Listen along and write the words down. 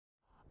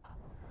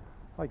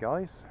Hi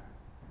guys,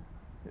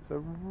 it's a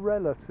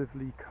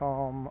relatively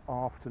calm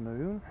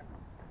afternoon.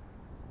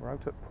 We're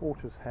out at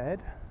Portishead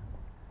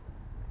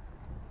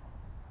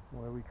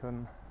where we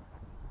can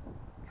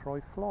try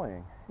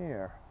flying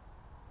here.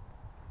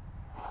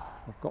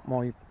 I've got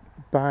my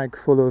bag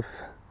full of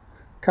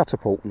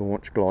catapult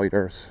launch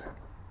gliders,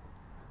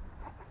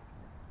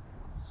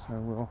 so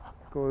we'll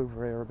go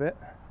over here a bit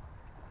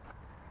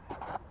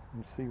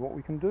and see what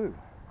we can do.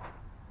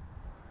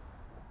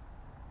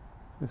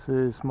 This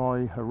is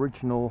my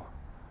original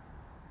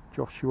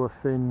Joshua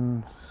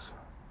Finn's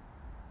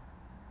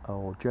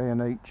or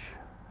J&H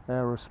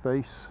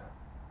Aerospace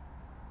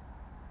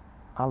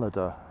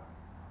Aleda.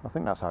 I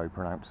think that's how he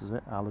pronounces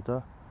it,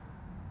 Aleda.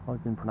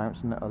 I've been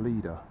pronouncing it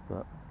Aleda,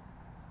 but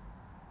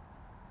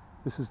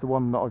this is the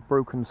one that I've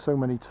broken so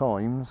many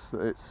times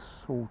that it's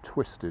all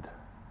twisted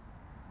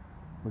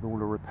with all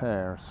the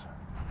repairs.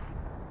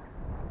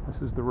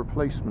 This is the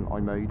replacement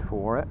I made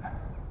for it.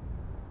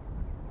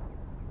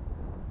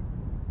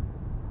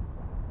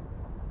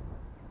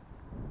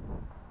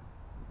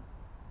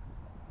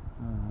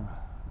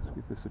 Let's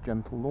give this a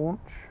gentle launch.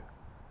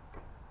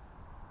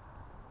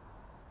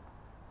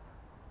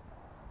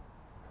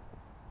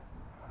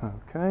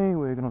 Okay,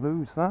 we're going to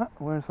lose that.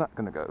 Where's that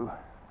going to go?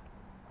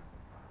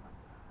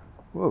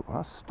 Whoa,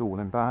 that's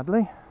stalling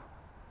badly.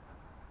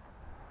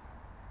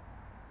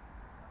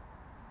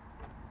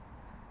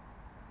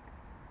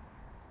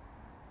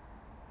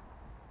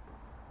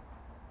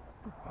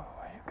 Oh,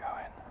 where are you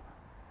going?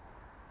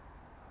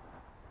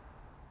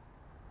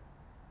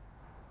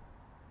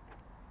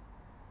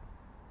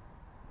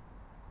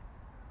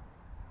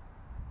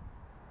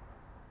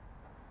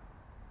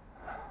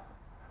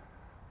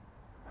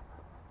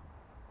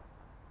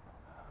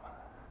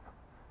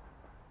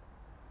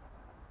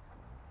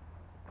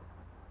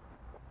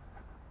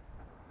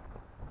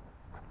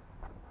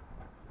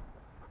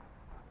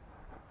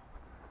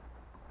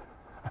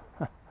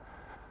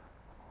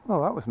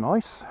 Oh, that was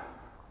nice.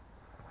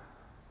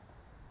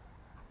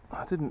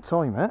 I didn't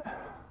time it,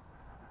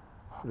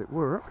 but it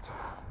worked.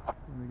 Here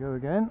we go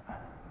again.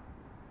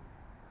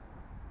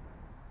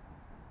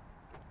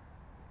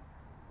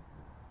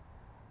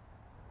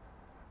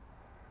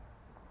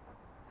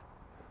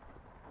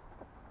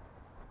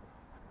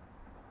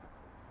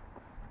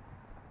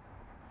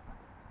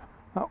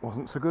 That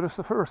wasn't so good as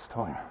the first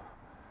time.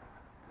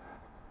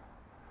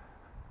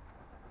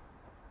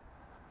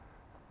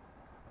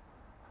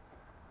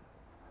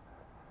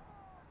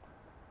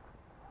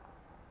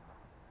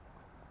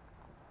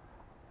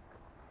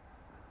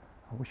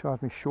 I wish I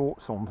had my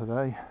shorts on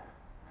today.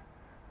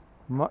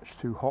 Much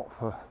too hot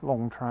for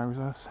long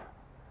trousers.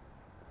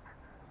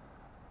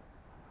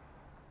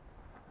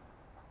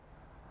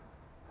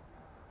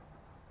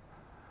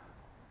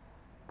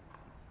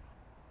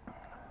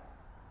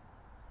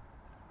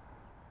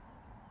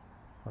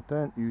 I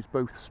don't use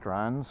both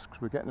strands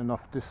because we're getting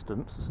enough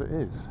distance as it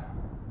is.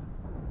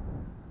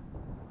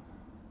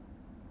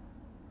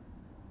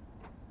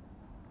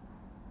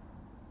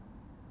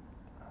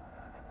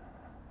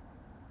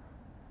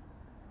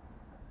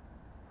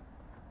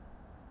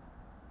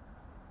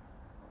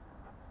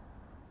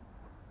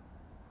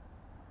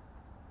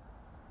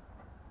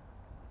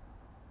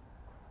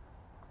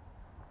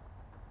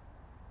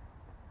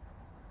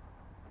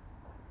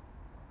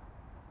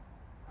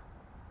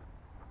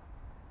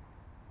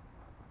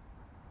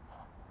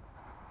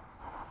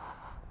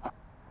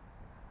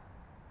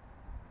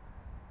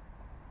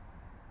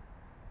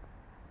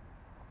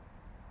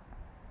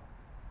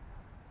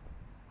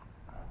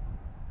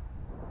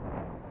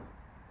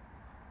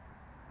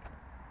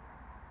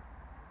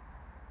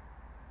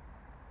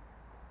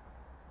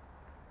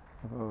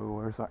 Oh,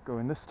 where's that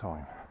going this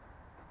time?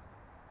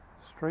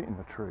 Straight in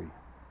the tree.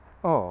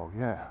 Oh,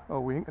 yeah.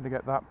 Oh, we ain't going to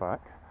get that back.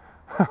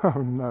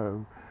 Oh,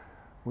 no.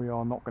 We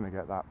are not going to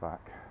get that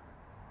back.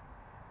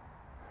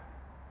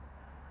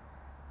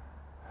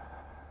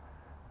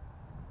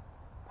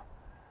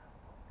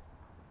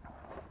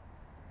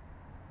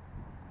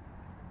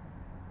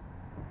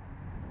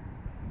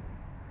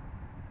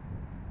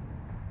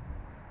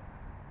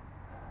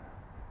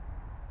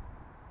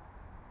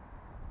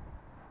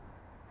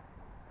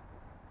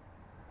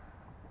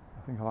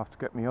 I think I'll have to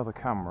get my other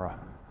camera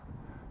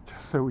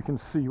just so we can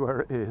see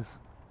where it is.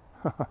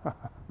 Oh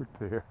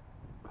dear.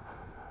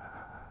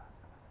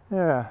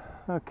 Yeah,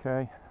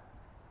 okay.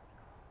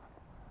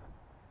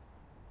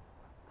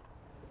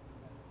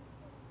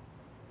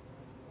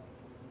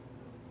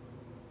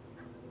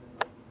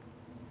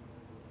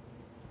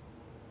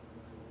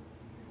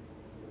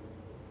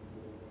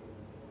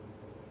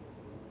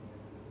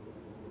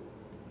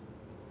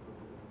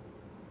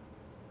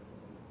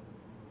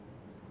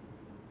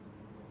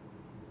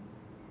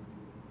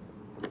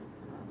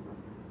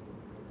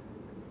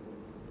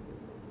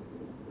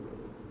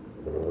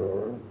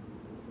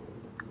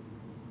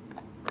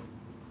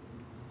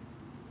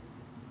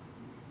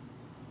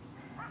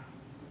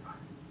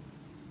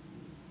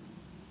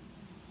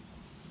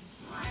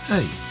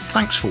 Hey,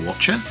 thanks for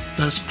watching.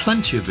 There's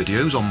plenty of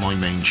videos on my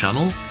main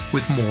channel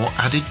with more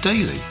added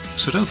daily,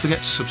 so don't forget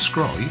to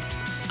subscribe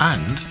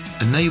and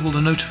enable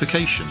the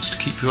notifications to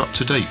keep you up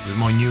to date with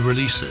my new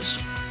releases.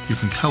 You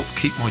can help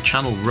keep my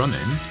channel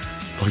running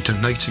by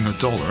donating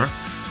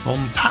 $1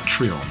 on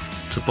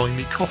Patreon to buy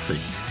me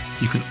coffee.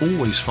 You can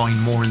always find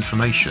more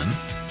information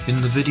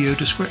in the video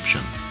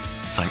description.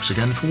 Thanks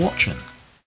again for watching.